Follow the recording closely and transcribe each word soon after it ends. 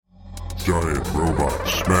Giant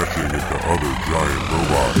robots smashing into other giant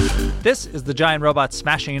robots. This is the Giant Robots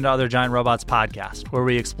Smashing into Other Giant Robots podcast, where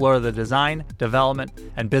we explore the design, development,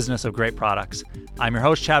 and business of great products. I'm your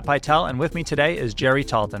host, Chad Pytel, and with me today is Jerry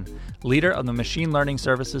Talton, leader of the machine learning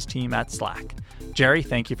services team at Slack. Jerry,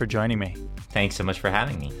 thank you for joining me. Thanks so much for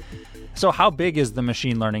having me. So how big is the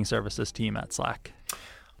machine learning services team at Slack?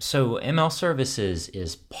 So ML Services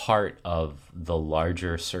is part of the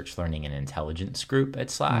larger search learning and intelligence group at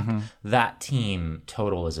Slack. That team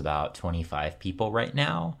total is about 25 people right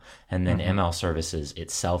now. And then ML Services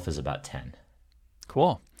itself is about 10.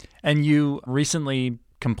 Cool. And you recently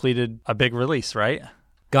completed a big release, right?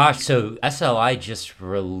 Gosh, so SLI just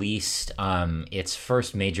released its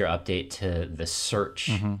first major update to the search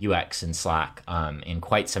UX in Slack in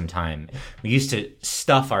quite some time. We used to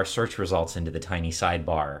stuff our search results into the tiny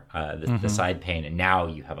sidebar, the side pane, and now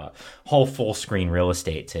you have a whole full screen real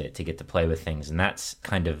estate to get to play with things. And that's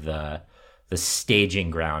kind of the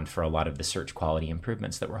staging ground for a lot of the search quality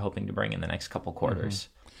improvements that we're hoping to bring in the next couple quarters.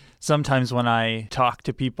 Sometimes when I talk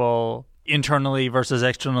to people internally versus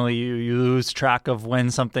externally, you lose track of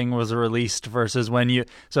when something was released versus when you...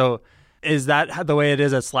 So is that the way it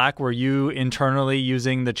is at Slack? Were you internally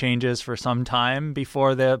using the changes for some time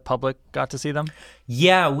before the public got to see them?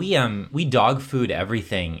 Yeah, we dog food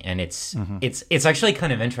everything, and it's actually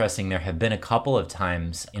kind of interesting. There have been a couple of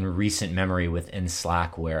times in recent memory within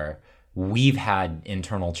Slack where we've had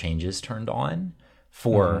internal changes turned on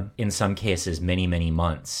for, in some cases, many, many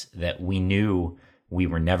months that we knew we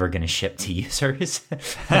were never going to ship to users.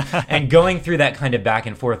 And going through that kind of back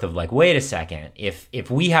and forth of like, wait a second, if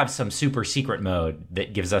we have some super secret mode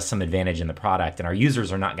that gives us some advantage in the product and our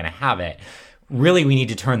users are not going to have it, really we need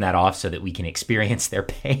to turn that off so that we can experience their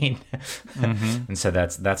pain. And so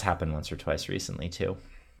that's happened once or twice recently too.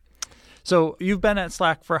 So you've been at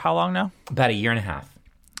Slack for how long now? About a year and a half.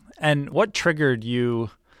 And what triggered you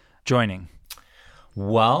joining?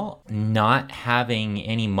 Well, not having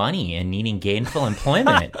any money and needing gainful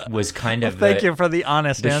employment was kind of... Thank you for the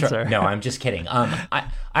honest answer. No, I'm just kidding. I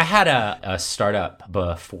had a startup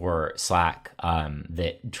before Slack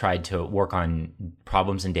that tried to work on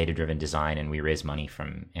problems in data-driven design, and we raised money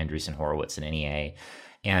from Andreessen Horowitz and NEA.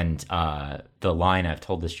 And the line, I've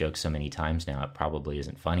told this joke so many times now, it probably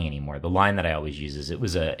isn't funny anymore. The line that I always use is it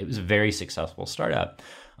was a very successful startup.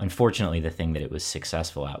 Unfortunately, the thing that it was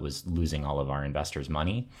successful at was losing all of our investors'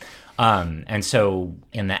 money. And so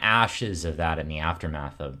in the ashes of that, in the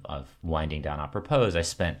aftermath of winding down Apropos, I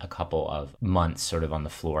spent a couple of months sort of on the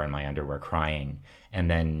floor in my underwear crying. And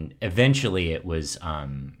then eventually it was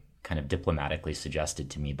kind of diplomatically suggested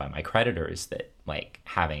to me by my creditors that like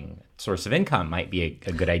having source of income might be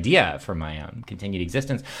a good idea for my continued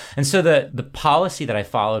existence. And so the policy that I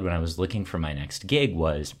followed when I was looking for my next gig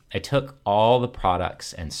was I took all the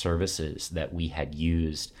products and services that we had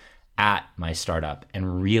used at my startup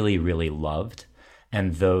and really, really loved.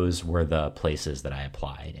 And those were the places that I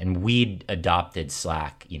applied. And we'd adopted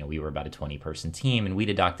Slack, we were about a 20-person team, and we'd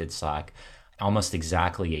adopted Slack almost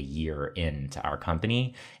exactly a year into our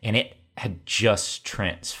company. And it had just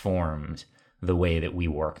transformed the way that we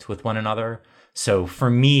worked with one another. So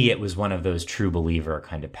for me, it was one of those true believer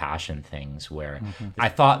kind of passion things where I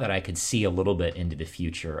thought that I could see a little bit into the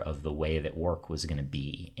future of the way that work was going to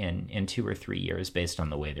be in 2 or 3 years based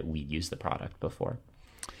on the way that we'd used the product before.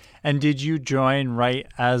 And did you join right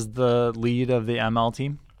as the lead of the ML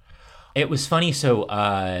team? It was funny. So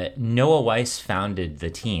Noah Weiss founded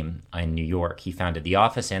the team in New York. He founded the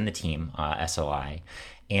office and the team, SLI.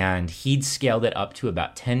 And he'd scaled it up to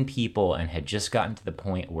about 10 people and had just gotten to the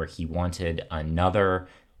point where he wanted another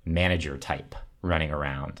manager type running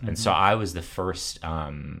around. And so I was the first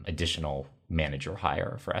additional manager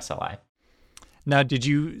hire for SLI. Now, did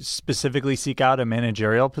you specifically seek out a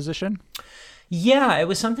managerial position? Yeah, it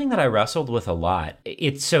was something that I wrestled with a lot.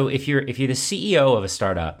 It's so if you're the CEO of a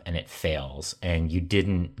startup and it fails and you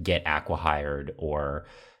didn't get acqui-hired or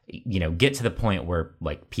get to the point where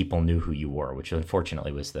like people knew who you were, which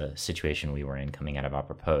unfortunately was the situation we were in coming out of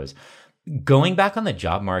Apropos, going back on the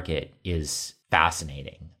job market is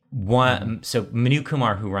fascinating. So Manu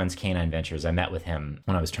Kumar, who runs K9 Ventures, I met with him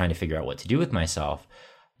when I was trying to figure out what to do with myself.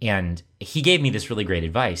 And he gave me this really great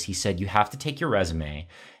advice. He said, you have to take your resume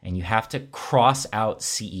and you have to cross out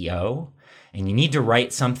CEO and you need to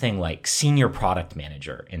write something like senior product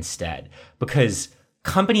manager instead, because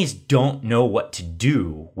companies don't know what to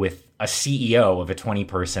do with a CEO of a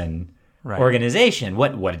 20-person organization.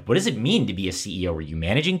 What does it mean to be a CEO? Were you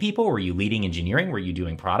managing people? Were you leading engineering? Were you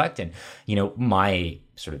doing product? And, my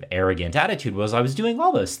sort of arrogant attitude was I was doing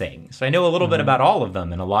all those things. I know a little bit about all of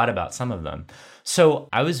them and a lot about some of them. So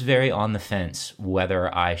I was very on the fence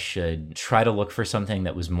whether I should try to look for something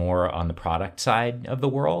that was more on the product side of the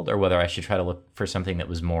world or whether I should try to look for something that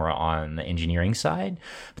was more on the engineering side.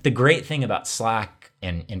 But the great thing about Slack,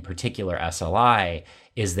 and in particular SLI,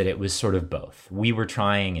 is that it was sort of both. We were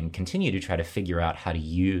trying and continue to try to figure out how to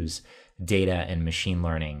use data and machine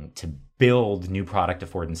learning to build new product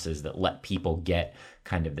affordances that let people get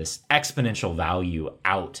kind of this exponential value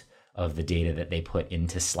out of the data that they put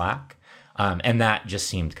into Slack. And that just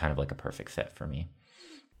seemed kind of like a perfect fit for me.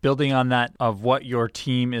 Building on that of what your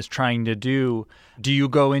team is trying to do you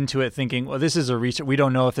go into it thinking, well, this is a research, we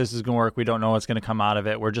don't know if this is going to work, we don't know what's going to come out of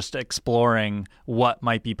it, we're just exploring what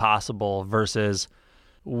might be possible versus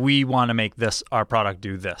we want to make this, our product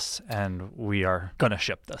do this, and we are going to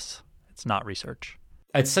ship this. It's not research.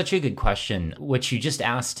 It's such a good question. What you just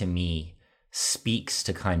asked to me speaks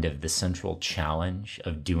to kind of the central challenge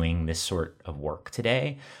of doing this sort of work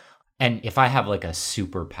today. And if I have like a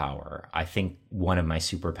superpower, I think one of my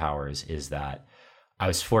superpowers is that I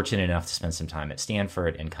was fortunate enough to spend some time at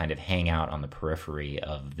Stanford and kind of hang out on the periphery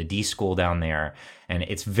of the D school down there. And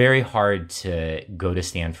it's very hard to go to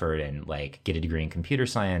Stanford and like get a degree in computer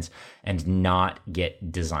science and not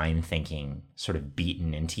get design thinking sort of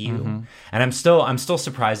beaten into you. Mm-hmm. And I'm still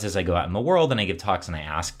surprised as I go out in the world and I give talks and I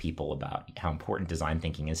ask people about how important design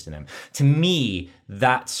thinking is to them. To me,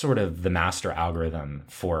 that's sort of the master algorithm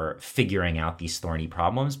for figuring out these thorny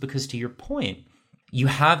problems, because to your point, you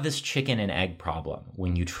have this chicken and egg problem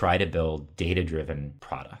when you try to build data-driven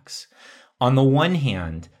products. On the one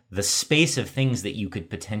hand, the space of things that you could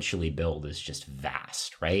potentially build is just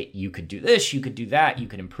vast, right? You could do this, you could do that, you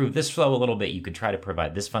could improve this flow a little bit, you could try to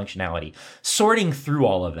provide this functionality. Sorting through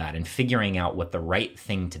all of that and figuring out what the right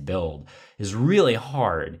thing to build is really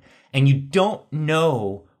hard. And you don't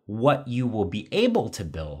know what you will be able to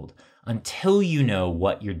build until you know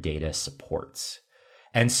what your data supports.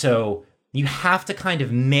 And so you have to kind of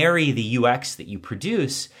marry the UX that you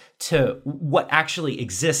produce to what actually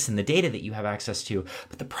exists in the data that you have access to.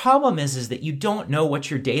 But the problem is that you don't know what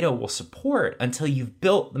your data will support until you've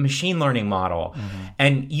built the machine learning model. Mm-hmm.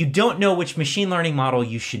 And you don't know which machine learning model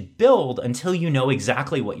you should build until you know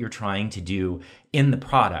exactly what you're trying to do in the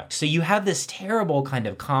product. So you have this terrible kind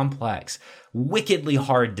of complex, wickedly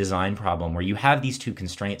hard design problem where you have these two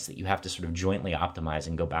constraints that you have to sort of jointly optimize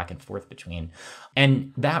and go back and forth between.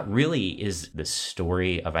 And that really is the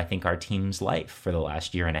story of, I think, our team's life for the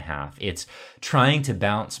last year and a half. It's trying to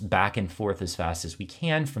bounce back and forth as fast as we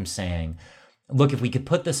can from saying, look, if we could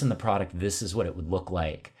put this in the product, this is what it would look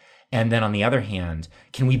like. And then on the other hand,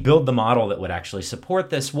 can we build the model that would actually support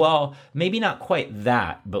this? Well, maybe not quite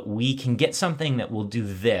that, but we can get something that will do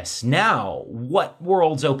this. Now, what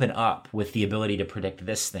worlds open up with the ability to predict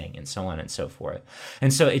this thing, and so on and so forth.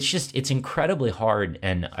 And so it's incredibly hard.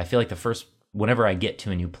 And I feel like whenever I get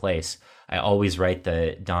to a new place, I always write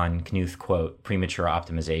the Don Knuth quote, premature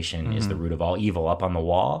optimization is the root of all evil, up on the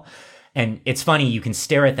wall. And it's funny, you can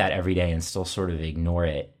stare at that every day and still sort of ignore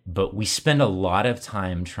it. But we spend a lot of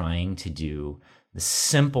time trying to do the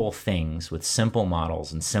simple things with simple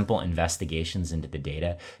models and simple investigations into the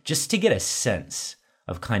data just to get a sense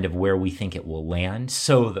of kind of where we think it will land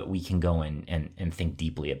so that we can go in and think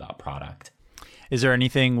deeply about product. Is there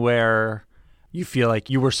anything where you feel like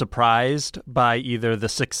you were surprised by either the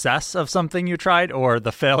success of something you tried or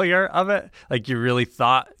the failure of it? Like you really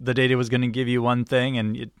thought the data was going to give you one thing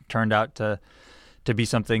and it turned out to be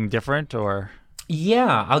something different, or?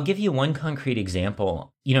 Yeah, I'll give you one concrete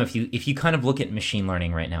example. You know, if you kind of look at machine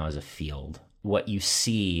learning right now as a field, what you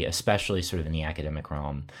see, especially sort of in the academic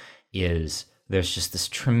realm, is there's just this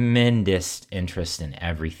tremendous interest in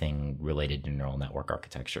everything related to neural network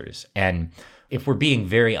architectures. And if we're being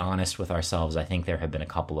very honest with ourselves, I think there have been a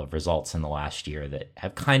couple of results in the last year that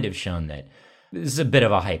have kind of shown that there's a bit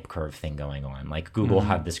of a hype curve thing going on. Like Google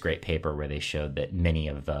had this great paper where they showed that many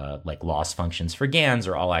of the like loss functions for GANs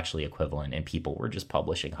are all actually equivalent, and people were just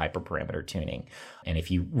publishing hyperparameter tuning. And if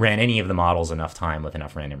you ran any of the models enough time with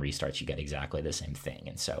enough random restarts, you get exactly the same thing.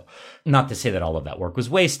 And so not to say that all of that work was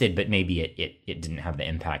wasted, but maybe it didn't have the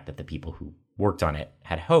impact that the people who worked on it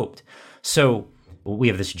had hoped. So we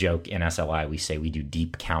have this joke in SLI, we say we do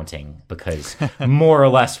deep counting because more or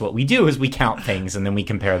less what we do is we count things and then we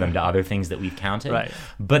compare them to other things that we've counted. Right.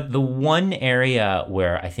 But the one area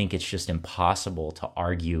where I think it's just impossible to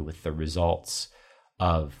argue with the results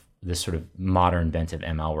of this sort of modern bent of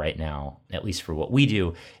ML right now, at least for what we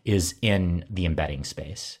do, is in the embedding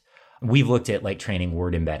space. We've looked at like training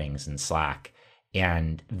word embeddings in Slack,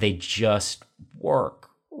 and they just work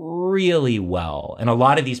really well. And a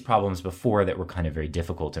lot of these problems before that were kind of very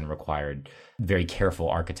difficult and required very careful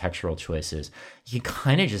architectural choices, you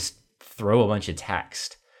kind of just throw a bunch of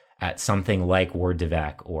text at something like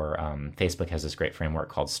Word2Vec, or Facebook has this great framework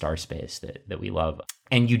called Starspace that we love.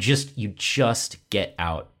 And you just get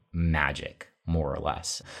out magic, more or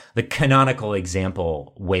less. The canonical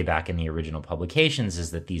example way back in the original publications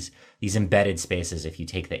is that these embedded spaces, if you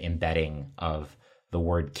take the embedding of the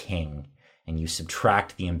word king and you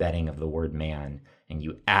subtract the embedding of the word man and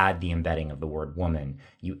you add the embedding of the word woman,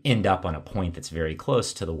 you end up on a point that's very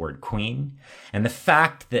close to the word queen. And the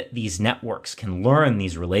fact that these networks can learn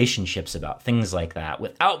these relationships about things like that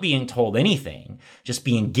without being told anything, just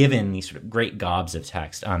being given these sort of great gobs of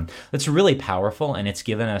text, that's really powerful. And it's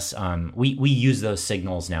given us, we use those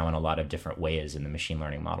signals now in a lot of different ways in the machine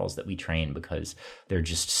learning models that we train, because they're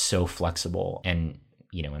just so flexible. And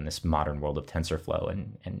in this modern world of TensorFlow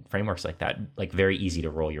and frameworks like that, like very easy to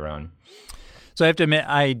roll your own. So I have to admit,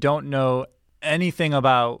 I don't know anything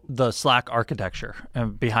about the Slack architecture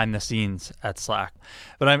behind the scenes at Slack.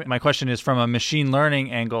 But my question is, from a machine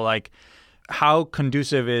learning angle, like how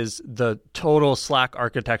conducive is the total Slack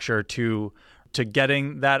architecture to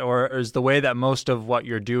getting that? Or is the way that most of what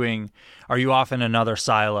you're doing, are you off in another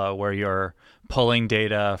silo where you're pulling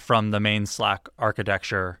data from the main Slack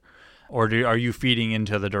architecture? Or are you feeding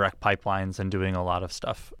into the direct pipelines and doing a lot of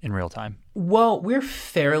stuff in real time? Well, we're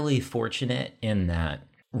fairly fortunate in that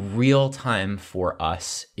real time for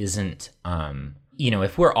us isn't,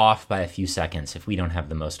 if we're off by a few seconds, if we don't have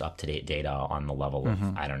the most up-to-date data on the level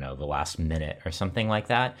of, I don't know, the last minute or something like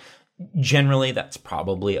that, generally that's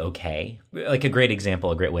probably okay. Like a great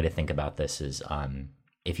example, a great way to think about this is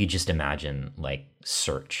if you just imagine like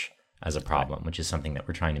search as a problem, which is something that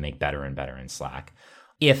we're trying to make better and better in Slack.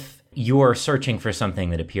 If you're searching for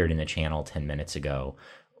something that appeared in the channel 10 minutes ago,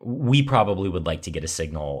 we probably would like to get a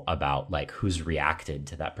signal about like who's reacted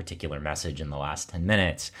to that particular message in the last 10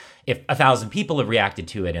 minutes. If 1,000 people have reacted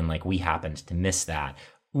to it and like we happened to miss that,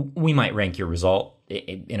 we might rank your result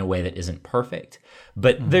in a way that isn't perfect.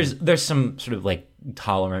 But there's some sort of like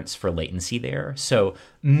tolerance for latency there. So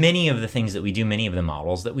many of the things that we do, many of the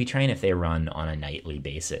models that we train, if they run on a nightly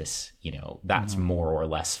basis, that's more or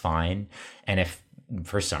less fine. And if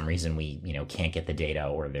for some reason we can't get the data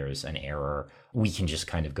or there's an error, we can just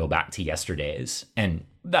kind of go back to yesterday's, and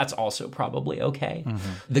that's also probably okay.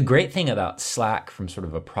 The great thing about Slack from sort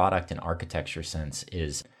of a product and architecture sense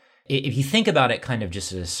is, if you think about it kind of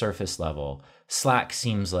just at a surface level, Slack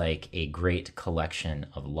seems like a great collection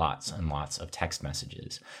of lots and lots of text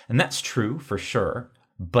messages. And that's true for sure,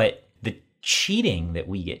 but the cheating that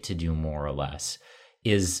we get to do more or less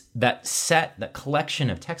is that collection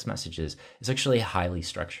of text messages is actually highly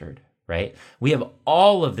structured, right? We have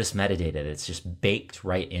all of this metadata that's just baked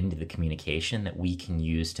right into the communication that we can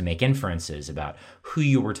use to make inferences about who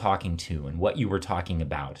you were talking to and what you were talking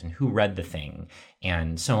about and who read the thing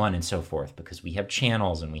and so on and so forth, because we have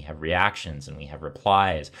channels and we have reactions and we have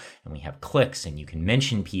replies and we have clicks and you can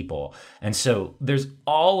mention people. And so there's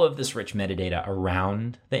all of this rich metadata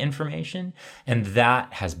around the information, and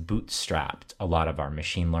that has bootstrapped a lot of our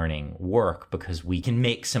machine learning work because we can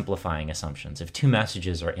make simplifying assumptions. If two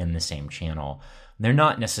messages are in the same channel, they're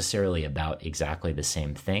not necessarily about exactly the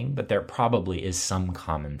same thing, but there probably is some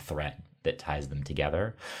common thread that ties them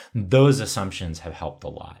together. Those assumptions have helped a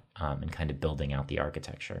lot in kind of building out the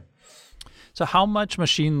architecture. So how much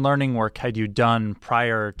machine learning work had you done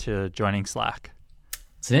prior to joining Slack?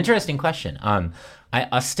 It's an interesting question. I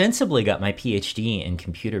ostensibly got my PhD in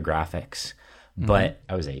computer graphics, but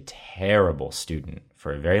I was a terrible student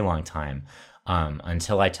for a very long time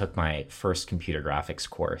until I took my first computer graphics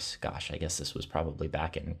course. Gosh, I guess this was probably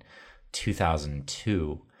back in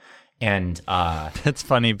 2002. And it's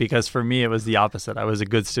funny because for me, it was the opposite. I was a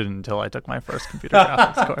good student until I took my first computer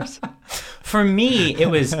graphics course. For me, it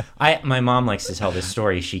was, my mom likes to tell this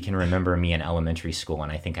story. She can remember me in elementary school,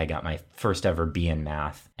 and I think I got my first ever B in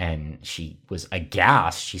math. And she was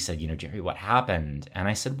aghast. She said, Jerry, what happened? And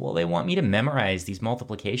I said, well, they want me to memorize these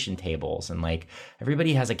multiplication tables. And like,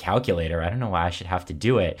 everybody has a calculator. I don't know why I should have to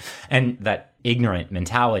do it. And that ignorant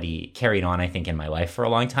mentality carried on, I think, in my life for a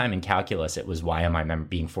long time. In calculus, it was, why am I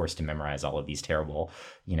being forced to memorize all of these terrible,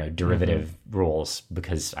 derivative rules,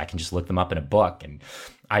 because I can just look them up in a book. And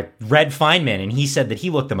I read Feynman, and he said that he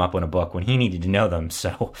looked them up in a book when he needed to know them.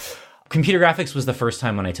 So computer graphics was the first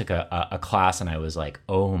time when I took a class, and I was like,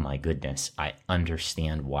 oh my goodness, I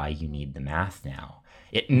understand why you need the math now.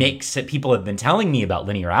 it makes it, people have been telling me about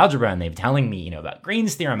linear algebra and they've telling me, about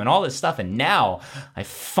Green's theorem and all this stuff. And now I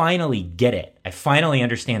finally get it. I finally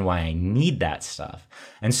understand why I need that stuff.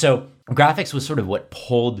 And so graphics was sort of what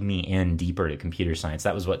pulled me in deeper to computer science.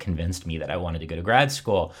 That was what convinced me that I wanted to go to grad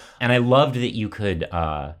school. And I loved that you could,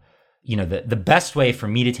 the best way for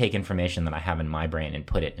me to take information that I have in my brain and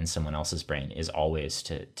put it in someone else's brain is always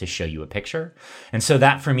to show you a picture. And so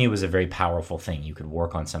that for me was a very powerful thing. You could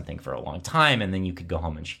work on something for a long time and then you could go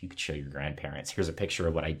home and you could show your grandparents, here's a picture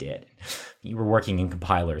of what I did. You were working in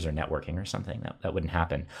compilers or networking or something, that wouldn't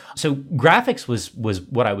happen. So graphics was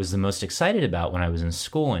what I was the most excited about when I was in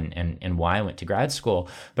school and why I went to grad school.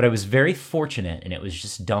 But I was very fortunate, and it was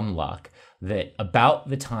just dumb luck, that about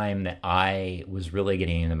the time that I was really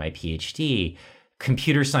getting into my PhD,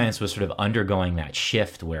 computer science was sort of undergoing that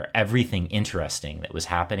shift where everything interesting that was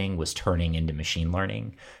happening was turning into machine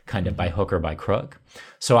learning, kind of by hook or by crook.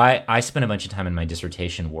 So I spent a bunch of time in my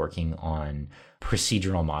dissertation working on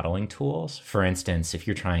procedural modeling tools. For instance, if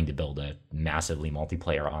you're trying to build a massively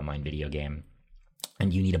multiplayer online video game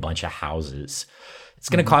and you need a bunch of houses, it's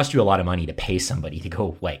going to cost you a lot of money to pay somebody to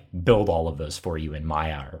go build all of those for you in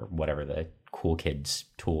Maya or whatever the cool kids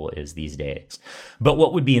tool is these days. But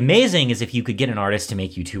what would be amazing is if you could get an artist to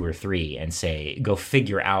make you 2 or 3 and say, go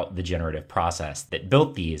figure out the generative process that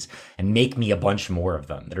built these and make me a bunch more of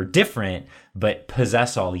them that are different, but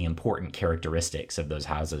possess all the important characteristics of those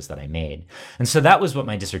houses that I made. And so that was what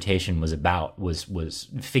my dissertation was about, was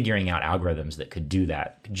figuring out algorithms that could do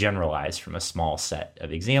that, generalize from a small set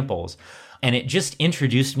of examples. And it just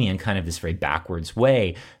introduced me in kind of this very backwards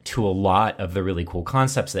way to a lot of the really cool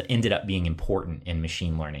concepts that ended up being important in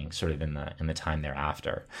machine learning sort of in the time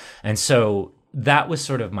thereafter. And so that was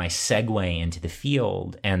sort of my segue into the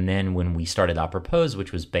field. And then when we started Apropos,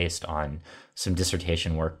 which was based on some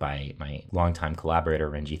dissertation work by my longtime collaborator,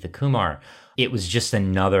 Ranjitha Kumar, it was just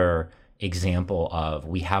another example of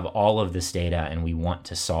we have all of this data and we want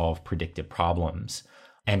to solve predictive problems.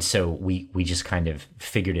 And so we just kind of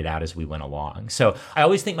figured it out as we went along. So I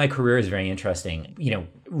always think my career is very interesting.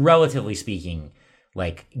 Relatively speaking,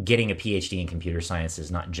 getting a PhD in computer science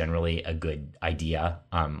is not generally a good idea,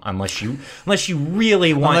 unless you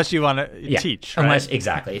really want, unless you want to teach. Right? Unless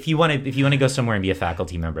exactly, if you want to go somewhere and be a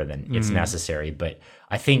faculty member, then it's necessary. But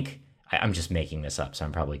I think I'm just making this up, so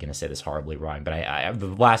I'm probably going to say this horribly wrong. But I the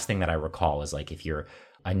last thing that I recall is if you're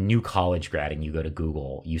a new college grad and you go to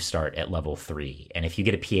Google, you start at level 3. And if you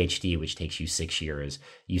get a PhD, which takes you 6 years,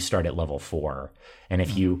 you start at level 4. And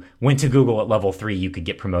if you went to Google at level 3, you could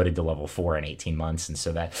get promoted to level 4 in 18 months. And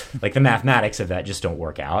so that, the mathematics of that just don't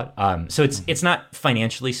work out. So it's not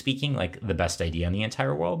financially speaking the best idea in the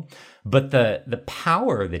entire world, but the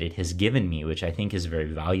power that it has given me, which I think is very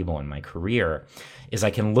valuable in my career, is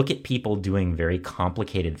I can look at people doing very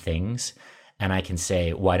complicated things and I can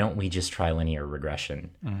say, why don't we just try linear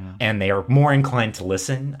regression? Mm-hmm. And they are more inclined to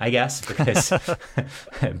listen, I guess,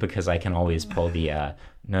 because I can always pull the,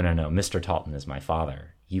 no, Mr. Talton is my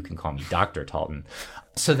father. You can call me Dr. Talton.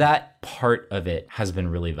 So that part of it has been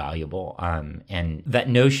really valuable. And that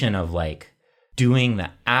notion of doing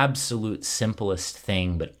the absolute simplest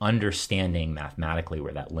thing, but understanding mathematically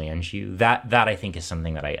where that lands you, that I think is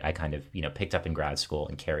something that I kind of, picked up in grad school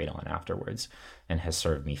and carried on afterwards and has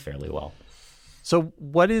served me fairly well. So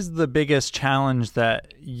what is the biggest challenge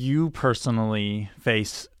that you personally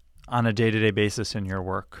face on a day-to-day basis in your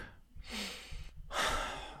work?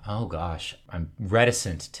 Oh, gosh. I'm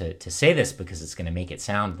reticent to say this because it's going to make it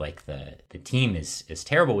sound like the team is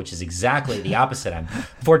terrible, which is exactly the opposite. I'm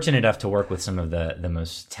fortunate enough to work with some of the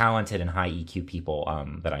most talented and high EQ people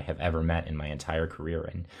that I have ever met in my entire career.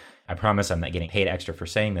 And I promise I'm not getting paid extra for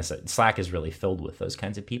saying this. Slack is really filled with those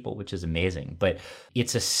kinds of people, which is amazing. But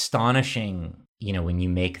it's astonishing, when you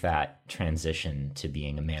make that transition to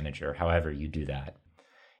being a manager, however you do that.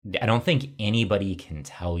 I don't think anybody can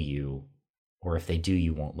tell you, or if they do,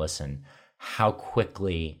 you won't listen, how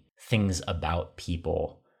quickly things about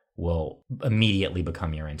people will immediately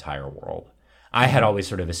become your entire world. I had always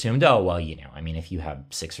sort of assumed, if you have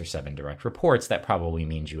 6 or 7 direct reports, that probably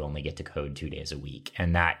means you only get to code 2 days a week.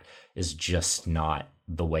 And that is just not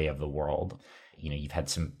the way of the world. You've had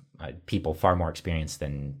some people far more experienced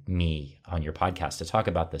than me on your podcast to talk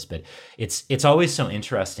about this, but it's always so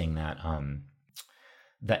interesting that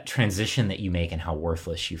that transition that you make and how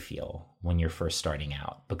worthless you feel when you're first starting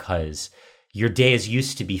out, because your days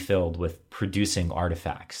used to be filled with producing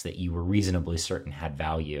artifacts that you were reasonably certain had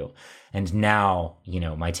value. And now,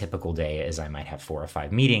 my typical day is I might have 4 or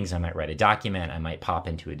 5 meetings. I might write a document. I might pop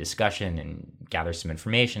into a discussion and gather some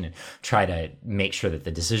information and try to make sure that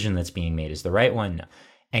the decision that's being made is the right one.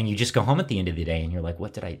 And you just go home at the end of the day and you're like,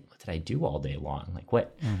 what did I do all day long? Like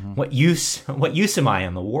what use am I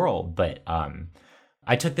in the world? But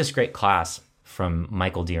I took this great class from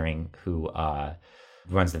Michael Deering, who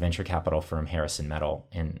runs the venture capital firm Harrison Metal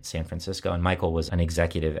in San Francisco. And Michael was an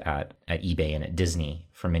executive at eBay and at Disney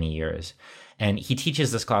for many years. And he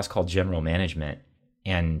teaches this class called General Management.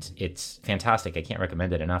 And it's fantastic. I can't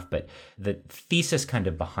recommend it enough. But the thesis kind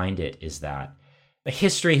of behind it is that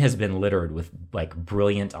history has been littered with like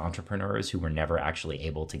brilliant entrepreneurs who were never actually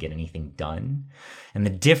able to get anything done. And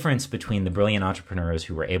the difference between the brilliant entrepreneurs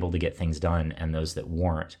who were able to get things done and those that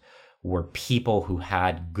weren't were people who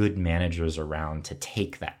had good managers around to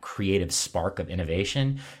take that creative spark of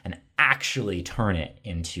innovation and actually turn it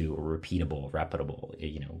into a repeatable, reputable,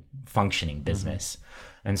 functioning business.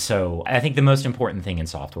 And so I think the most important thing in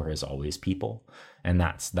software is always people. And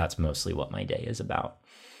that's mostly what my day is about.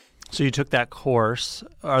 So you took that course.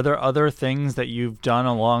 Are there other things that you've done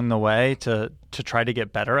along the way to try to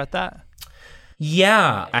get better at that?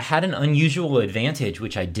 Yeah, I had an unusual advantage,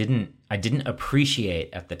 which I didn't appreciate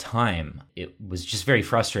at the time. It was just very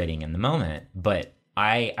frustrating in the moment. But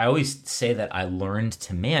I always say that I learned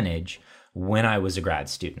to manage when I was a grad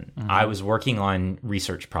student. I was working on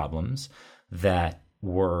research problems that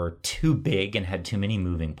were too big and had too many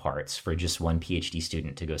moving parts for just one PhD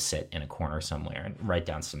student to go sit in a corner somewhere and write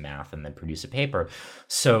down some math and then produce a paper.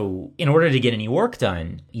 So in order to get any work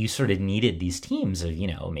done, you sort of needed these teams of,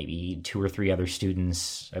 maybe 2 or 3 other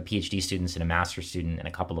students, PhD students and a master's student and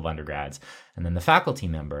a couple of undergrads, and then the faculty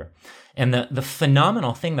member. And the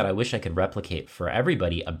phenomenal thing that I wish I could replicate for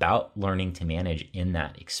everybody about learning to manage in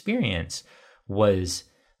that experience was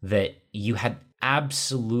that you had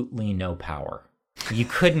absolutely no power. You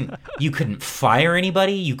couldn't fire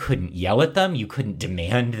anybody. You couldn't yell at them. You couldn't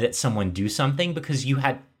demand that someone do something because you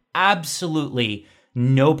had absolutely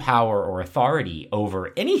no power or authority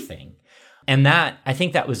over anything. And I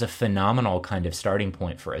think that was a phenomenal kind of starting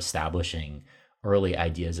point for establishing early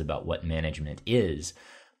ideas about what management is,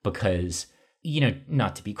 because,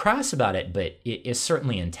 not to be crass about it, but it is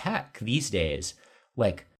certainly in tech these days,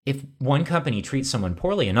 like, if one company treats someone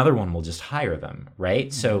poorly, another one will just hire them, right?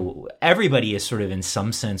 Mm-hmm. So everybody is sort of in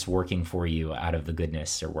some sense working for you out of the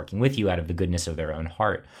goodness, or working with you out of the goodness of their own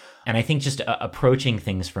heart. And I think just approaching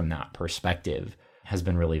things from that perspective has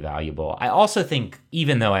been really valuable. I also think,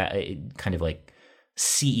 even though I kind of like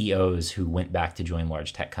CEOs who went back to join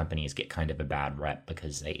large tech companies get kind of a bad rep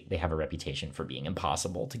because they have a reputation for being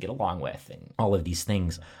impossible to get along with and all of these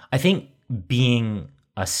things. I think being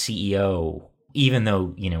a CEO, even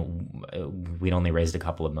though, we'd only raised a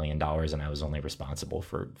couple of $1 million and I was only responsible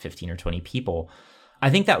for 15 or 20 people, I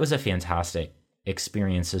think that was a fantastic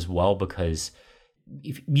experience as well, because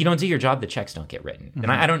if you don't do your job, the checks don't get written. Mm-hmm.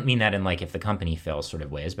 And I don't mean that in like if the company fails sort of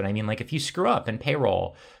ways, but I mean like if you screw up and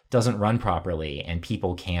payroll doesn't run properly and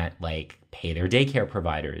people can't like pay their daycare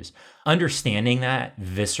providers, understanding that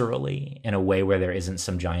viscerally in a way where there isn't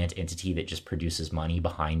some giant entity that just produces money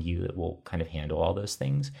behind you that will kind of handle all those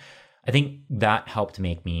things, I think that helped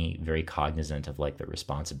make me very cognizant of like the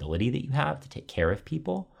responsibility that you have to take care of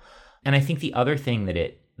people. And I think the other thing that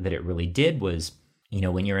it really did was,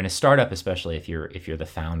 when you're in a startup, especially if you're the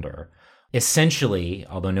founder, essentially,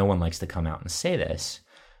 although no one likes to come out and say this,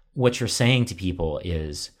 what you're saying to people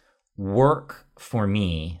is, work for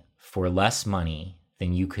me for less money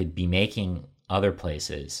than you could be making other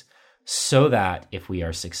places, so that if we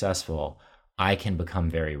are successful, I can become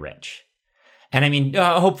very rich. And I mean,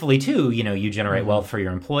 hopefully too, you generate wealth for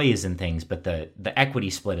your employees and things, but the equity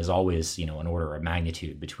split is always, an order of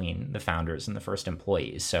magnitude between the founders and the first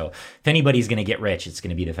employees. So if anybody's going to get rich, it's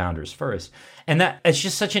going to be the founders first. And it's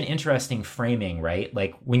just such an interesting framing, right?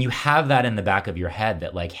 Like when you have that in the back of your head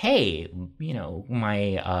that like, hey,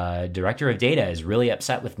 my director of data is really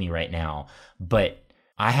upset with me right now, but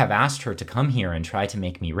I have asked her to come here and try to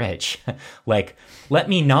make me rich. Like, let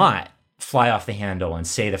me not fly off the handle and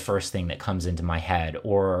say the first thing that comes into my head,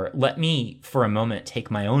 or let me for a moment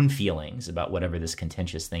take my own feelings about whatever this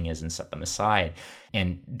contentious thing is and set them aside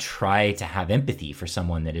and try to have empathy for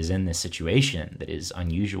someone that is in this situation that is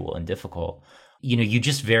unusual and difficult. You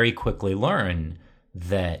just very quickly learn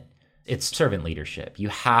that it's servant leadership. You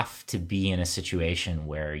have to be in a situation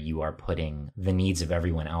where you are putting the needs of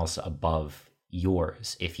everyone else above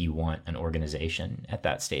yours if you want an organization at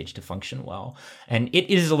that stage to function well. And it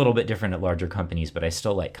is a little bit different at larger companies, but I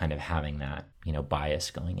still like kind of having that,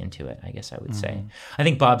 bias going into it, I guess I would say. I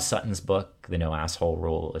think Bob Sutton's book, The No Asshole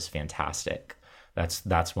Rule, is fantastic.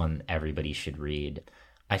 That's one everybody should read.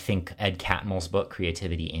 I think Ed Catmull's book,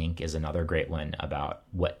 Creativity Inc., is another great one about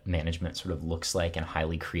what management sort of looks like in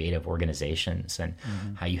highly creative organizations and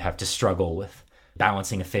how you have to struggle with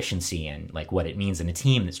balancing efficiency and like what it means in a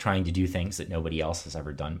team that's trying to do things that nobody else has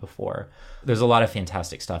ever done before. There's a lot of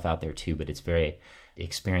fantastic stuff out there too, but it's very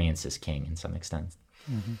experience is king in some extent.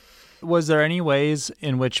 Mm-hmm. Was there any ways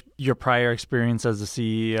in which your prior experience as a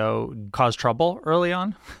CEO caused trouble early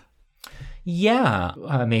on? Yeah,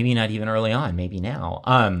 maybe not even early on, maybe now.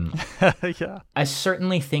 Yeah. I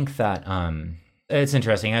certainly think that it's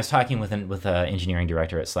interesting. I was talking with an engineering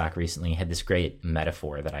director at Slack recently. He had this great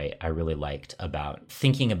metaphor that I really liked about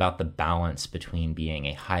thinking about the balance between being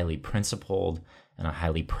a highly principled and a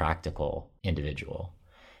highly practical individual.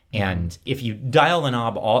 And if you dial the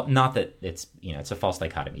knob, not that it's, it's a false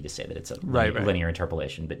dichotomy to say that it's a linear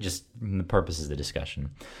interpolation, but just the purposes of the discussion.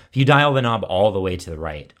 If you dial the knob all the way to the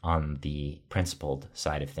right on the principled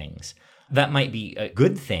side of things, that might be a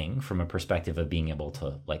good thing from a perspective of being able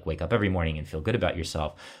to like wake up every morning and feel good about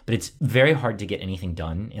yourself. But it's very hard to get anything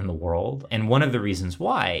done in the world. And one of the reasons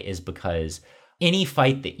why is because any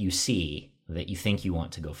fight that you see that you think you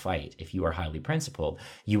want to go fight, if you are highly principled,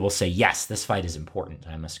 you will say, yes, this fight is important.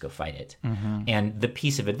 I must go fight it. Mm-hmm. And the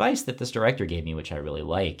piece of advice that this director gave me, which I really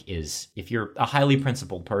like, is if you're a highly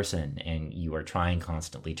principled person and you are trying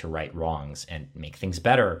constantly to right wrongs and make things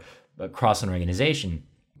better across an organization,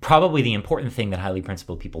 probably the important thing that highly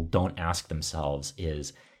principled people don't ask themselves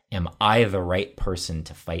is, am I the right person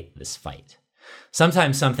to fight this fight?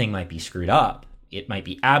 Sometimes something might be screwed up. It might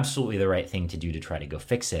be absolutely the right thing to do to try to go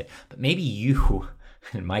fix it. But maybe you,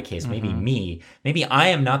 in my case, maybe me, maybe I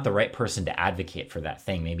am not the right person to advocate for that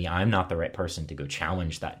thing. Maybe I'm not the right person to go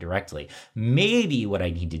challenge that directly. Maybe what I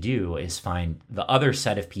need to do is find the other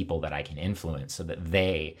set of people that I can influence so that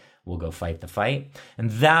they will go fight the fight.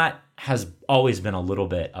 And that has always been a little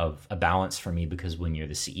bit of a balance for me, because when you're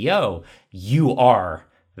the CEO, you are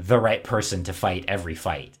the right person to fight every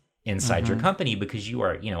fight inside your company, because you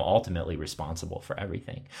are, ultimately responsible for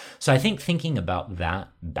everything. So I think thinking about that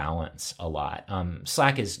balance a lot.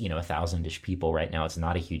 Slack is, 1,000-ish people right now. It's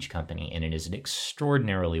not a huge company, and it is an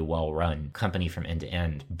extraordinarily well-run company from end to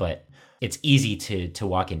end. But it's easy to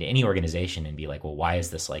walk into any organization and be like, well, why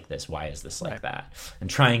is this like this? Why is this like that?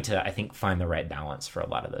 And trying to, I think, find the right balance for a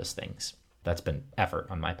lot of those things. That's been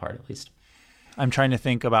effort on my part, at least. I'm trying to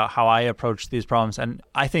think about how I approach these problems. And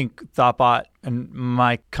I think Thoughtbot and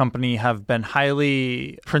my company have been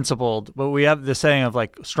highly principled, but we have the saying of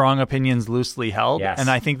like strong opinions loosely held. Yes. And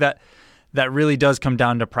I think that really does come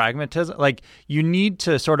down to pragmatism. Like you need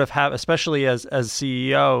to sort of have, especially as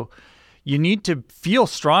CEO, you need to feel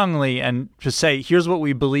strongly and to say, here's what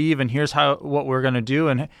we believe and here's what we're going to do.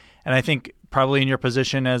 And I think probably in your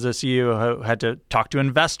position as a CEO who had to talk to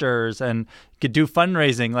investors and could do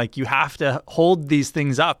fundraising, like you have to hold these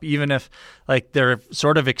things up, even if like they're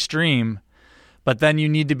sort of extreme. But then you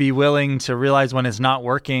need to be willing to realize when it's not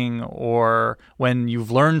working or when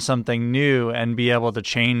you've learned something new and be able to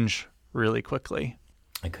change really quickly.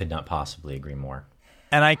 I could not possibly agree more.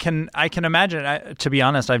 And I can imagine, to be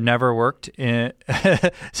honest, I've never worked in,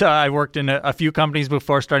 so I worked in a few companies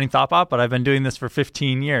before starting Thoughtbot, but I've been doing this for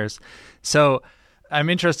 15 years. So I'm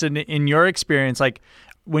interested in your experience. Like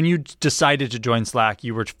when you decided to join Slack,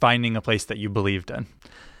 you were finding a place that you believed in.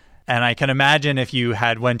 And I can imagine if you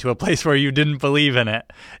had went to a place where you didn't believe in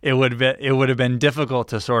it, it would have been difficult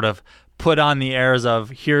to sort of put on the airs of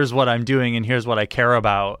here's what I'm doing and here's what I care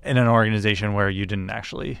about in an organization where you didn't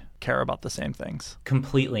actually care about the same things.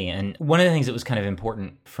 Completely. And one of the things that was kind of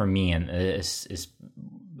important for me, and is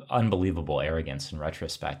unbelievable arrogance in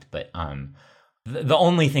retrospect, but the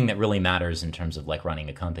only thing that really matters in terms of like running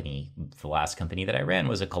a company, the last company that I ran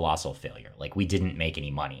was a colossal failure. Like we didn't make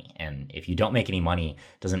any money. And if you don't make any money,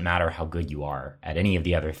 it doesn't matter how good you are at any of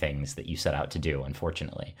the other things that you set out to do,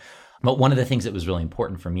 unfortunately. But one of the things that was really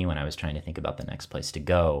important for me when I was trying to think about the next place to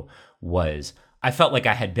go was I felt like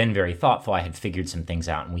I had been very thoughtful. I had figured some things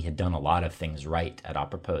out, and we had done a lot of things right at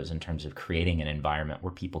Apropos in terms of creating an environment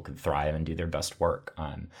where people could thrive and do their best work.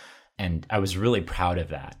 And I was really proud of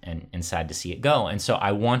that and sad to see it go. And so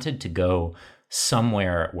I wanted to go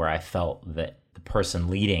somewhere where I felt that the person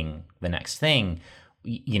leading the next thing,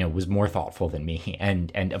 was more thoughtful than me.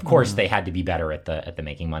 And of course they had to be better at the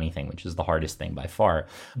making money thing, which is the hardest thing by far,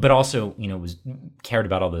 but also, was cared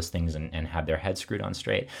about all those things and had their head screwed on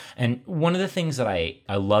straight. And one of the things that I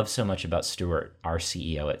love so much about Stuart, our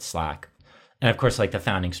CEO at Slack, And of course, like the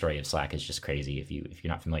founding story of Slack is just crazy. If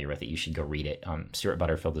you're not familiar with it, you should go read it. Stuart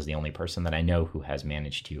Butterfield is the only person that I know who has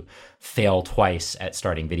managed to fail twice at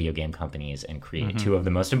starting video game companies and create two of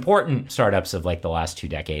the most important startups of like the last 2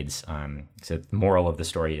 decades. So the moral of the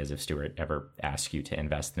story is, if Stuart ever asks you to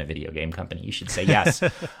invest in a video game company, you should say yes.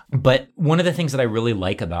 But one of the things that I really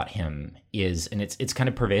like about him is, and it's kind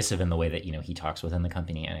of pervasive in the way that, you know, he talks within the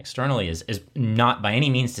company and externally, is not by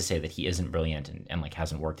any means to say that he isn't brilliant and like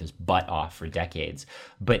hasn't worked his butt off for decades,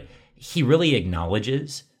 but he really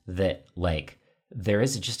acknowledges that like there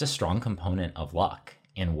is just a strong component of luck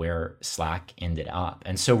in where Slack ended up.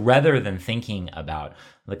 And so rather than thinking about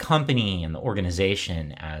the company and the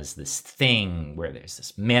organization as this thing where there's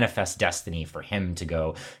this manifest destiny for him to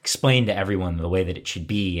go explain to everyone the way that it should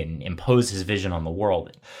be and impose his vision on the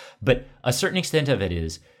world, but a certain extent of it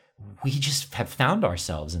is, we just have found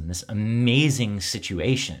ourselves in this amazing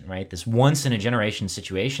situation, right? This once in a generation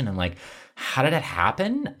situation. And like, how did it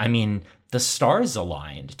happen? I mean, the stars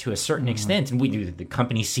aligned to a certain extent, and the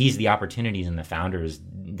company seized the opportunities and the founders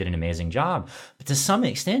did an amazing job. But to some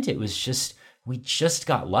extent, it was just, we just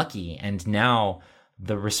got lucky. And now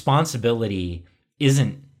the responsibility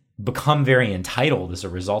isn't become very entitled as a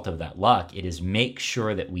result of that luck. It is make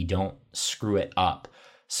sure that we don't screw it up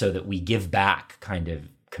so that we give back kind of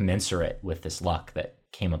commensurate with this luck that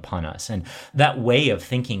came upon us. And that way of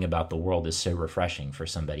thinking about the world is so refreshing for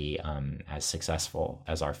somebody as successful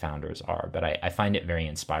as our founders are. But I find it very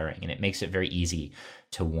inspiring, and it makes it very easy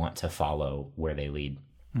to want to follow where they lead.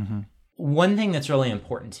 One thing that's really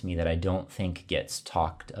important to me that I don't think gets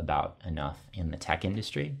talked about enough in the tech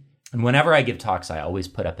industry, and whenever I give talks, I always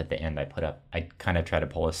put up at the end, I kind of try to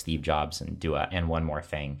pull a Steve Jobs and do and one more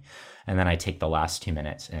thing. And then I take the last 2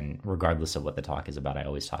 minutes, and regardless of what the talk is about, I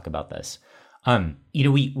always talk about this. You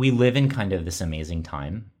know, we live in kind of this amazing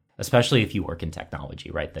time, especially if you work in technology,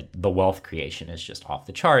 right? The wealth creation is just off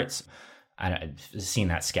the charts. I've seen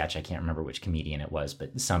that sketch. I can't remember which comedian it was,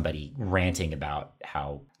 but somebody ranting about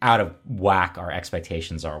how out of whack our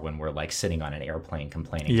expectations are when we're like sitting on an airplane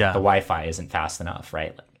complaining that the Wi-Fi isn't fast enough,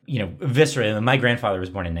 right? Like, you know, viscerally, my grandfather was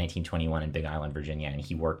born in 1921 in Big Island, Virginia, and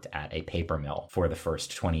he worked at a paper mill for the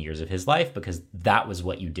first 20 years of his life because that was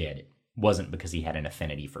what you did. It wasn't because he had an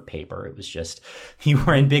affinity for paper. It was just, you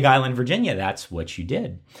were in Big Island, Virginia. That's what you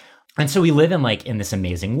did. And so we live in this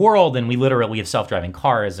amazing world, and we have self-driving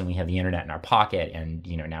cars, and we have the internet in our pocket, and,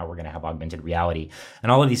 you know, now we're going to have augmented reality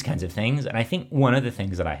and all of these kinds of things. And I think one of the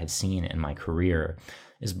things that I have seen in my career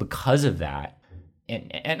is because of that,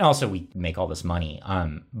 and also we make all this money,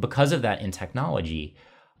 because of that in technology,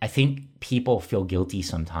 I think people feel guilty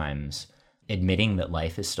sometimes admitting that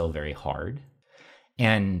life is still very hard.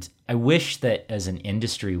 And I wish that as an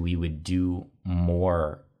industry, we would do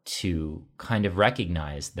more to kind of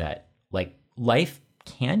recognize that like life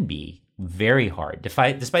can be very hard,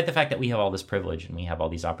 despite the fact that we have all this privilege and we have all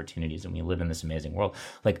these opportunities and we live in this amazing world.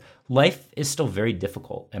 Like life is still very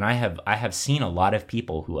difficult. And I have seen a lot of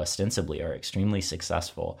people who ostensibly are extremely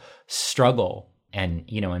successful struggle and,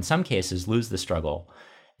 you know, in some cases lose the struggle.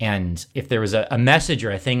 And if there was a message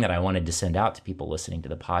or a thing that I wanted to send out to people listening to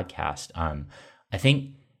the podcast, I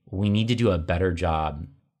think we need to do a better job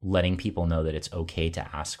letting people know that it's okay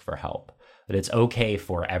to ask for help, that it's okay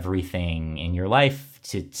for everything in your life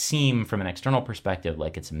to seem from an external perspective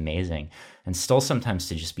like it's amazing, and still sometimes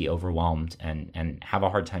to just be overwhelmed and have a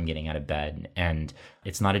hard time getting out of bed. And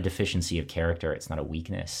it's not a deficiency of character. It's not a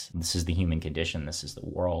weakness. This is the human condition. This is the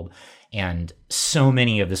world. And so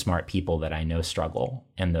many of the smart people that I know struggle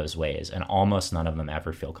in those ways, and almost none of them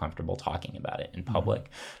ever feel comfortable talking about it in public.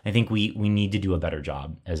 Mm-hmm. I think we need to do a better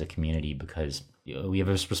job as a community because we have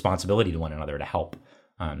this responsibility to one another to help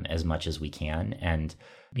as much as we can. And,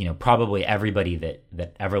 you know, probably everybody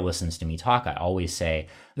that ever listens to me talk, I always say,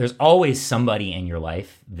 there's always somebody in your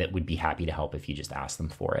life that would be happy to help if you just ask them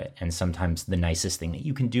for it. And sometimes the nicest thing that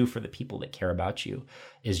you can do for the people that care about you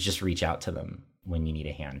is just reach out to them when you need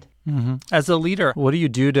a hand. Mm-hmm. As a leader, what do you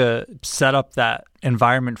do to set up that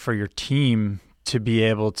environment for your team to be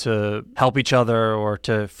able to help each other, or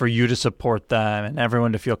for you to support them and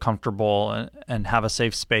everyone to feel comfortable and have a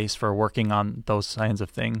safe space for working on those kinds of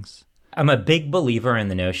things? I'm a big believer in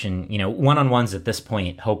the notion, you know, one-on-ones at this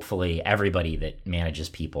point, hopefully everybody that manages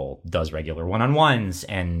people does regular one-on-ones,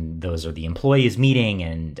 and those are the employees meeting.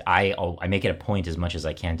 And I make it a point as much as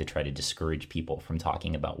I can to try to discourage people from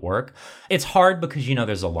talking about work. It's hard because, you know,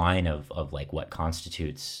 there's a line of like what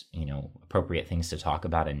constitutes, you know, appropriate things to talk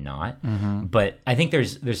about and not. Mm-hmm. But I think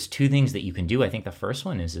there's two things that you can do. I think the first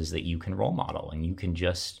one is that you can role model, and you can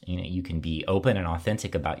just, you know, you can be open and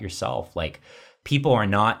authentic about yourself. Like, people are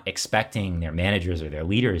not expecting their managers or their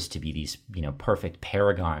leaders to be these, perfect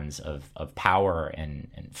paragons of power and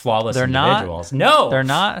flawless individuals. No, they're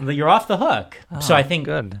not. You're off the hook. So I think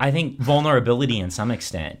good. I think vulnerability in some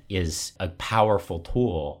extent is a powerful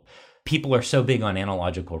tool. People are so big on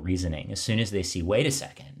analogical reasoning. As soon as they see, wait a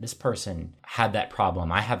second, this person had that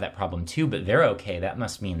problem, I have that problem too, but they're okay. That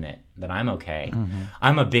must mean that I'm okay. Mm-hmm.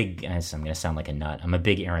 I'm going to sound like a nut. I'm a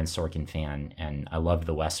big Aaron Sorkin fan, and I love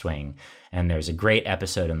The West Wing. And there's a great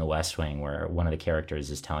episode in The West Wing where one of the characters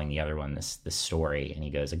is telling the other one this story, and he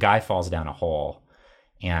goes, a guy falls down a hole,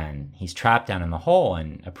 and he's trapped down in the hole,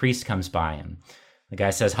 and a priest comes by him. The guy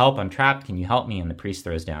says, help, I'm trapped, can you help me? And the priest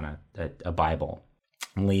throws down a Bible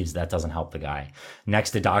and leaves. That doesn't help the guy.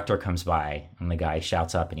 Next, the doctor comes by, and the guy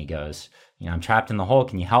shouts up and he goes, I'm trapped in the hole,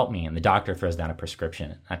 can you help me? And the doctor throws down a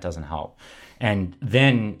prescription. That doesn't help. And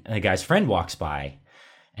then the guy's friend walks by,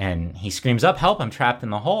 and he screams up, help, I'm trapped in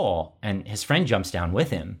the hole. And his friend jumps down with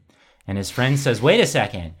him. And his friend says, wait a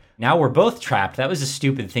second, now we're both trapped. That was a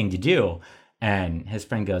stupid thing to do. And his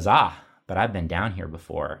friend goes, but I've been down here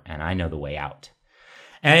before, and I know the way out.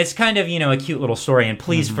 And it's kind of, a cute little story. And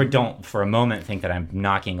please don't for a moment think that I'm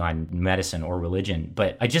knocking on medicine or religion.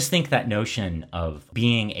 But I just think that notion of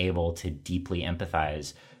being able to deeply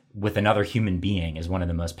empathize with another human being is one of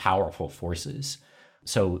the most powerful forces.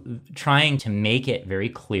 So trying to make it very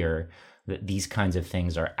clear that these kinds of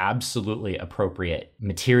things are absolutely appropriate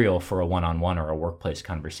material for a one-on-one or a workplace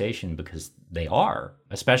conversation, because they are,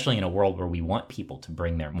 especially in a world where we want people to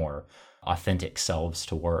bring their more authentic selves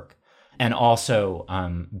to work. And also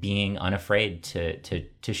being unafraid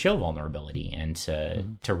to show vulnerability and to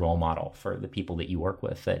role model for the people that you work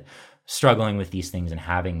with, that struggling with these things and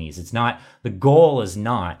having these. The goal is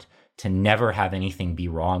not to never have anything be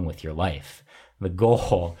wrong with your life. The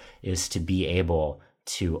goal is to be able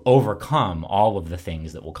to overcome all of the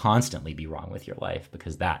things that will constantly be wrong with your life,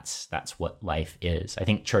 because that's what life is. I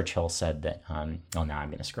think Churchill said that, now I'm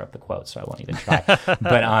going to screw up the quote, so I won't even try.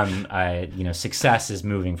 But, success is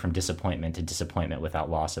moving from disappointment to disappointment without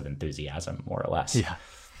loss of enthusiasm, more or less.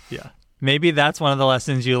 Yeah. Maybe that's one of the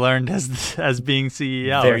lessons you learned as being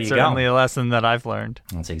CEO. There you it's certainly go. a lesson that I've learned.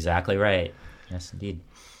 That's exactly right. Yes, indeed.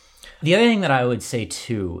 The other thing that I would say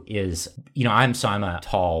too is, I'm a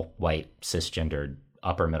tall, white, cisgendered,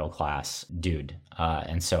 upper middle class dude.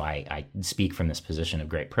 And so I speak from this position of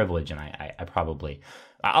great privilege, and I'm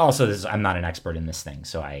not an expert in this thing.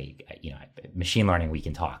 So machine learning, we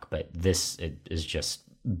can talk, but this is just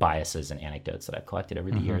biases and anecdotes that I've collected over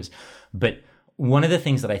the years. But one of the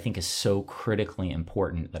things that I think is so critically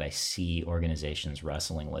important that I see organizations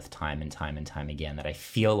wrestling with time and time and time again, that I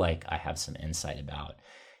feel like I have some insight about,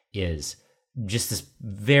 is just this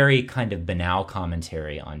very kind of banal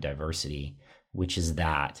commentary on diversity, which is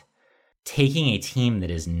that taking a team that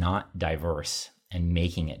is not diverse and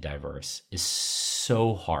making it diverse is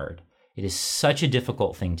so hard. It is such a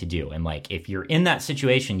difficult thing to do. And if you're in that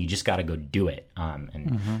situation, you just got to go do it.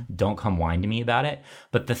 Don't come whine to me about it.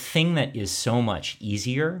 But the thing that is so much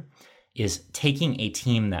easier is taking a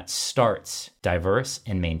team that starts diverse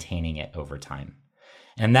and maintaining it over time.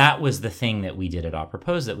 And that was the thing that we did at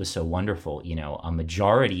Apropos that was so wonderful. A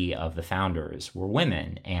majority of the founders were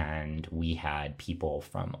women, and we had people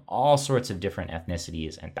from all sorts of different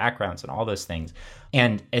ethnicities and backgrounds and all those things.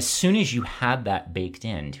 And as soon as you had that baked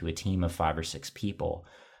into a team of 5 or 6 people,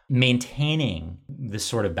 maintaining the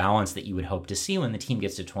sort of balance that you would hope to see when the team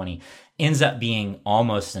gets to 20 ends up being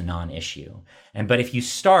almost a non-issue. But if you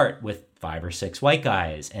start with 5 or 6 white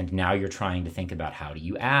guys, and now you're trying to think about how do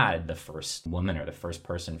you add the first woman or the first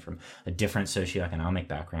person from a different socioeconomic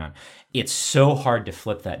background, it's so hard to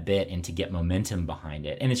flip that bit and to get momentum behind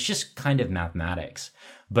it. And it's just kind of mathematics.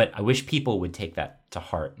 But I wish people would take that to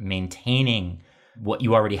heart. Maintaining what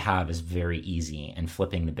you already have is very easy, and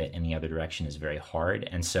flipping the bit in the other direction is very hard.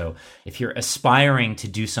 And so if you're aspiring to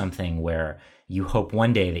do something where you hope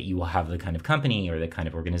one day that you will have the kind of company or the kind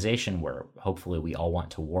of organization where hopefully we all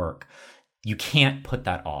want to work, you can't put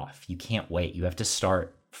that off. You can't wait. You have to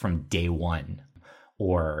start from day one,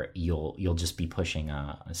 or you'll just be pushing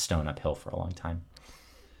a stone uphill for a long time.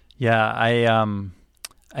 Yeah,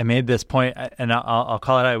 I made this point, and I'll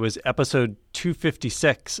call it. It was episode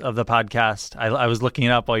 256 of the podcast. I was looking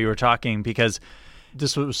it up while you were talking, because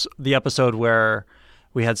this was the episode where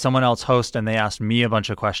we had someone else host, and they asked me a bunch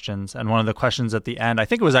of questions. And one of the questions at the end, I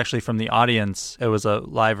think it was actually from the audience. It was a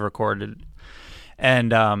live recorded.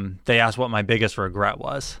 And they asked what my biggest regret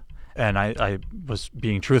was. And I was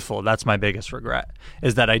being truthful. That's my biggest regret,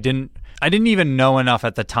 is that I didn't even know enough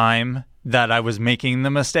at the time that I was making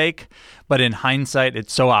the mistake. But in hindsight,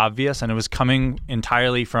 it's so obvious. And it was coming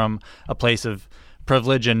entirely from a place of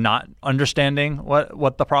privilege in not understanding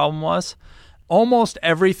what the problem was. Almost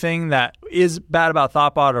everything that is bad about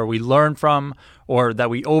Thoughtbot or we learned from or that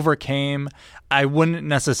we overcame, I wouldn't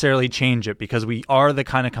necessarily change it because we are the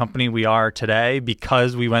kind of company we are today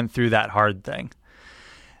because we went through that hard thing.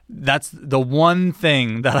 That's the one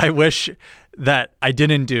thing that I wish that I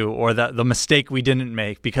didn't do or that the mistake we didn't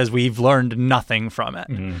make because we've learned nothing from it.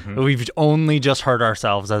 Mm-hmm. We've only just hurt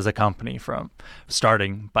ourselves as a company from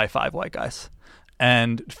starting by 5 white guys.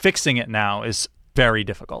 And fixing it now is very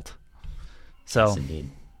difficult. So yes, indeed.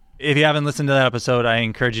 If you haven't listened to that episode, I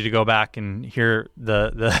encourage you to go back and hear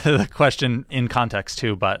the question in context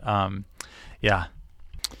too. But yeah.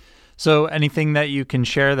 So anything that you can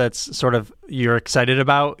share that's sort of you're excited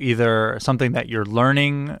about, either something that you're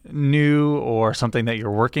learning new or something that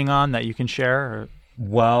you're working on that you can share?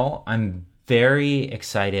 Well, I'm very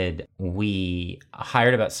excited. We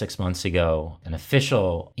hired about 6 months ago an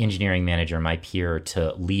official engineering manager, my peer,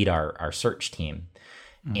 to lead our search team.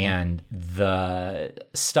 Mm-hmm. And the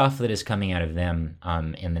stuff that is coming out of them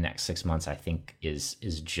in the next 6 months, I think, is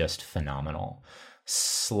just phenomenal.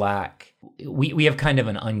 Slack, we have kind of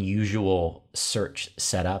an unusual search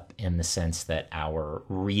setup in the sense that our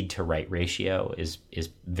read to write ratio is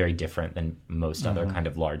very different than most other kind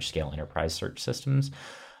of large scale enterprise search systems.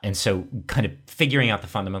 And so kind of figuring out the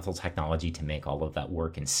fundamental technology to make all of that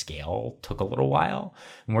work and scale took a little while.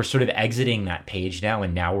 And we're sort of exiting that page now.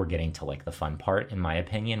 And now we're getting to like the fun part, in my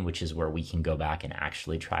opinion, which is where we can go back and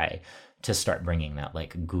actually try to start bringing that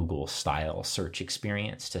like Google style search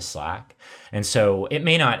experience to Slack. And so it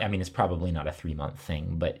may not, I mean, it's probably not a 3-month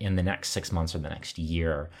thing, but in the next 6 months or the next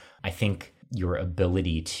year, I think your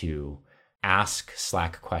ability to ask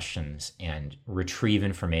Slack questions and retrieve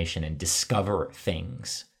information and discover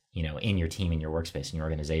things, you know, in your team, in your workspace, in your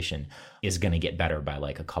organization is going to get better by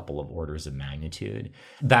like a couple of orders of magnitude.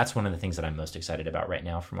 That's one of the things that I'm most excited about right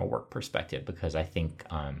now from a work perspective, because I think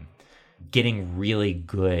getting really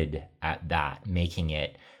good at that, making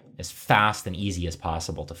it as fast and easy as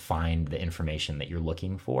possible to find the information that you're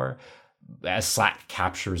looking for, as Slack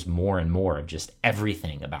captures more and more of just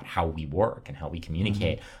everything about how we work and how we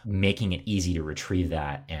communicate, making it easy to retrieve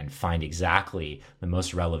that and find exactly the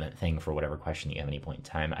most relevant thing for whatever question you have at any point in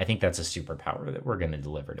time. I think that's a superpower that we're going to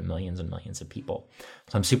deliver to millions and millions of people.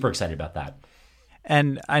 So I'm super excited about that.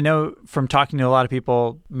 And I know from talking to a lot of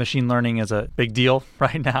people, machine learning is a big deal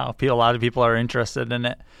right now. A lot of people are interested in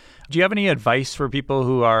it. Do you have any advice for people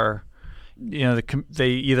who are, you know, they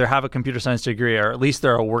either have a computer science degree or at least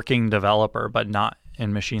they're a working developer, but not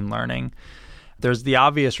in machine learning? There's the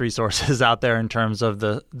obvious resources out there in terms of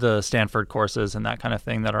the Stanford courses and that kind of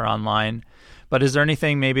thing that are online. But is there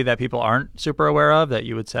anything maybe that people aren't super aware of that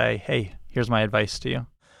you would say, hey, here's my advice to you?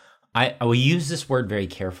 I will use this word very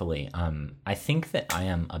carefully. I think that I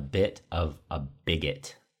am a bit of a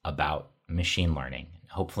bigot about machine learning,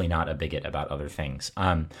 hopefully not a bigot about other things.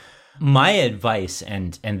 My advice,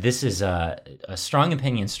 and this is a strong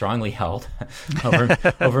opinion, strongly held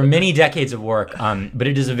over many decades of work, but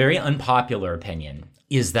it is a very unpopular opinion,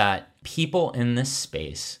 is that people in this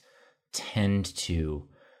space tend to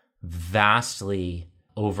vastly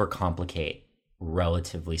overcomplicate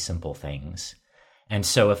relatively simple things. And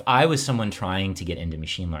so if I was someone trying to get into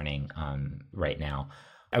machine learning right now,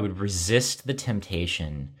 I would resist the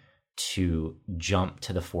temptation to jump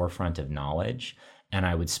to the forefront of knowledge. And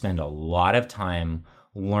I would spend a lot of time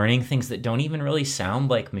learning things that don't even really sound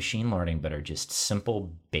like machine learning, but are just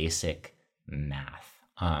simple, basic math.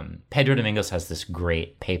 Pedro Domingos has this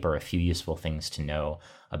great paper, A Few Useful Things to Know,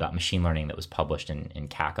 about machine learning that was published in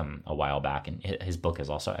CACM a while back, and his book is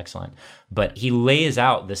also excellent. But he lays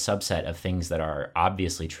out this subset of things that are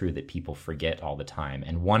obviously true that people forget all the time.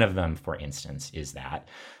 And one of them, for instance, is that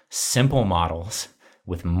simple models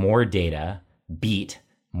with more data beat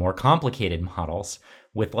more complicated models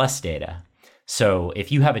with less data. So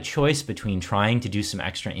if you have a choice between trying to do some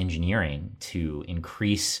extra engineering to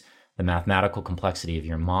increase the mathematical complexity of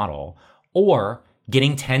your model or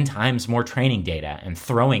getting 10 times more training data and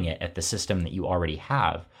throwing it at the system that you already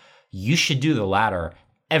have, you should do the latter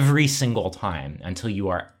every single time until you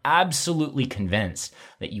are absolutely convinced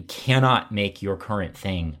that you cannot make your current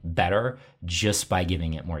thing better just by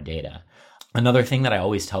giving it more data. Another thing that I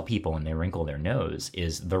always tell people when they wrinkle their nose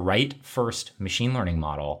is the right first machine learning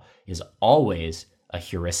model is always a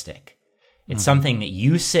heuristic. It's something that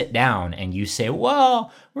you sit down and you say,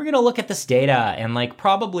 well, we're going to look at this data and like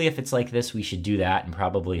probably if it's like this, we should do that. And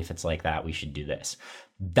probably if it's like that, we should do this.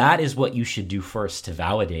 That is what you should do first to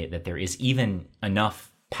validate that there is even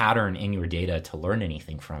enough pattern in your data to learn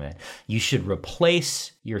anything from it. You should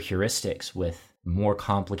replace your heuristics with more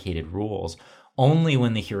complicated rules only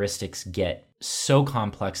when the heuristics get so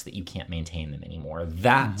complex that you can't maintain them anymore.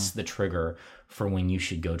 That's the trigger for when you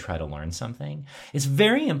should go try to learn something. It's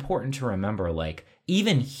very important to remember, like,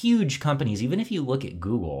 even huge companies, even if you look at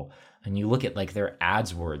Google and you look at like their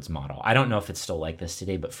AdWords model, I don't know if it's still like this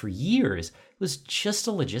today, but for years, it was just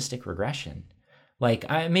a logistic regression. Like,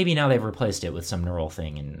 maybe now they've replaced it with some neural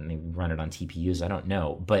thing and they run it on TPUs. I don't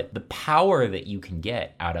know. But the power that you can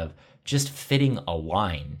get out of just fitting a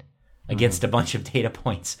line against a bunch of data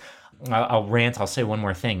points. I'll rant. I'll say one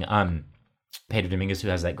more thing. Pedro Dominguez, who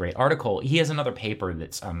has that great article, he has another paper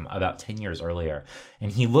that's about 10 years earlier,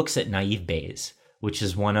 and he looks at naive Bayes, which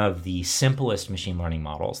is one of the simplest machine learning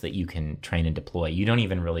models that you can train and deploy. You don't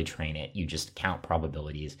even really train it. You just count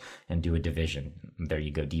probabilities and do a division. There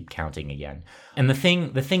you go, deep counting again. And the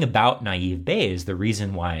thing about naive Bayes, the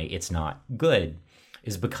reason why it's not good,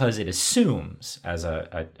 is because it assumes as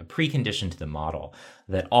a precondition to the model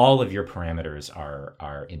that all of your parameters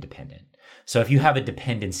are independent. So if you have a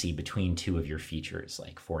dependency between two of your features,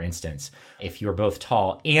 like for instance, if you're both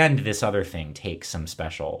tall and this other thing takes some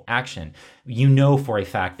special action, you know for a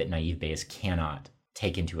fact that naive Bayes cannot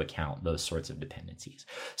take into account those sorts of dependencies.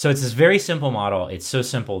 So it's this very simple model. It's so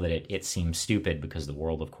simple that it seems stupid because the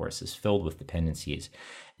world, of course, is filled with dependencies.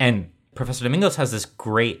 And Professor Domingos has this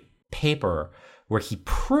great paper where he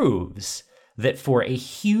proves that for a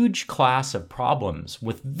huge class of problems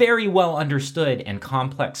with very well understood and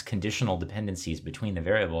complex conditional dependencies between the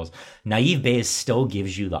variables, naive Bayes still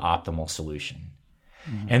gives you the optimal solution.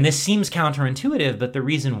 And this seems counterintuitive, but the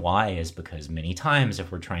reason why is because many times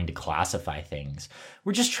if we're trying to classify things,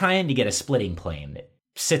 we're just trying to get a splitting plane that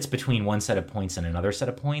sits between one set of points and another set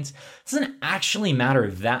of points. It doesn't actually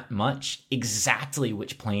matter that much exactly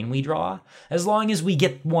which plane we draw, as long as we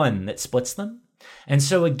get one that splits them. And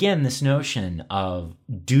so again, this notion of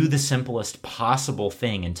do the simplest possible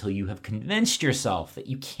thing until you have convinced yourself that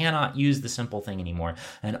you cannot use the simple thing anymore,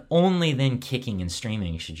 and only then kicking and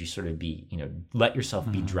streaming should you sort of be, let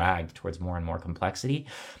yourself be dragged towards more and more complexity.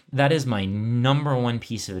 That is my number one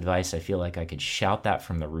piece of advice. I feel like I could shout that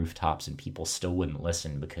from the rooftops and people still wouldn't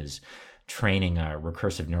listen, because training a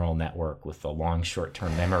recursive neural network with a long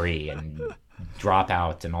short-term memory and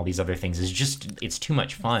dropout and all these other things is just, it's too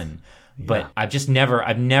much fun. But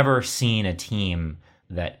I've never seen a team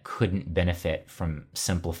that couldn't benefit from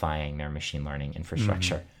simplifying their machine learning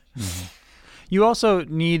infrastructure. You also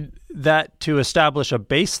need that to establish a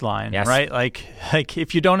baseline, right? Like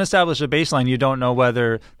if you don't establish a baseline, you don't know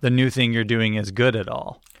whether the new thing you're doing is good at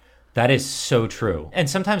all. That is so true. And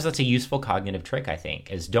sometimes that's a useful cognitive trick, I think,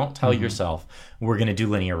 is don't tell yourself we're going to do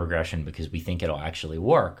linear regression because we think it'll actually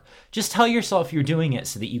work. Just tell yourself you're doing it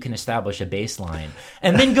so that you can establish a baseline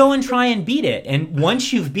and then go and try and beat it. And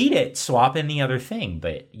once you've beat it, swap in the other thing.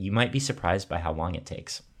 But you might be surprised by how long it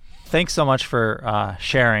takes. Thanks so much for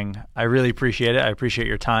sharing. I really appreciate it. I appreciate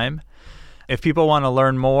your time. If people want to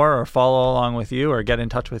learn more or follow along with you or get in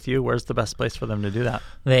touch with you, where's the best place for them to do that?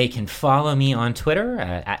 They can follow me on Twitter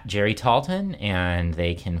at Jerry Talton, and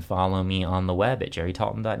they can follow me on the web at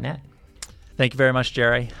jerrytalton.net. Thank you very much,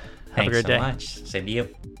 Jerry. Have a great day. Thanks so much. Same to you.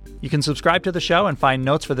 You can subscribe to the show and find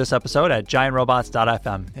notes for this episode at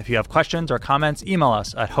giantrobots.fm. If you have questions or comments, email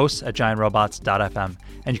us at hosts@giantrobots.fm.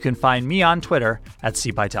 And you can find me on Twitter at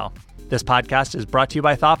cpytel. This podcast is brought to you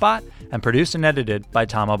by Thoughtbot and produced and edited by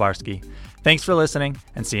Tom Obarski. Thanks for listening,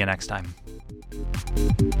 and see you next time.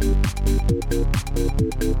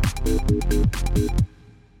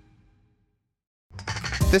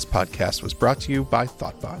 This podcast was brought to you by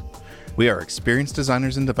Thoughtbot. We are experienced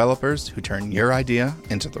designers and developers who turn your idea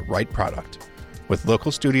into the right product. With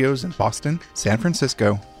local studios in Boston, San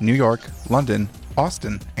Francisco, New York, London,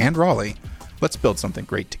 Austin, and Raleigh, let's build something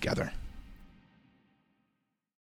great together.